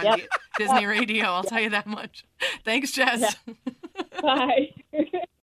shared on Disney Radio. I'll tell you that much. Thanks, Jess. Yeah. Bye.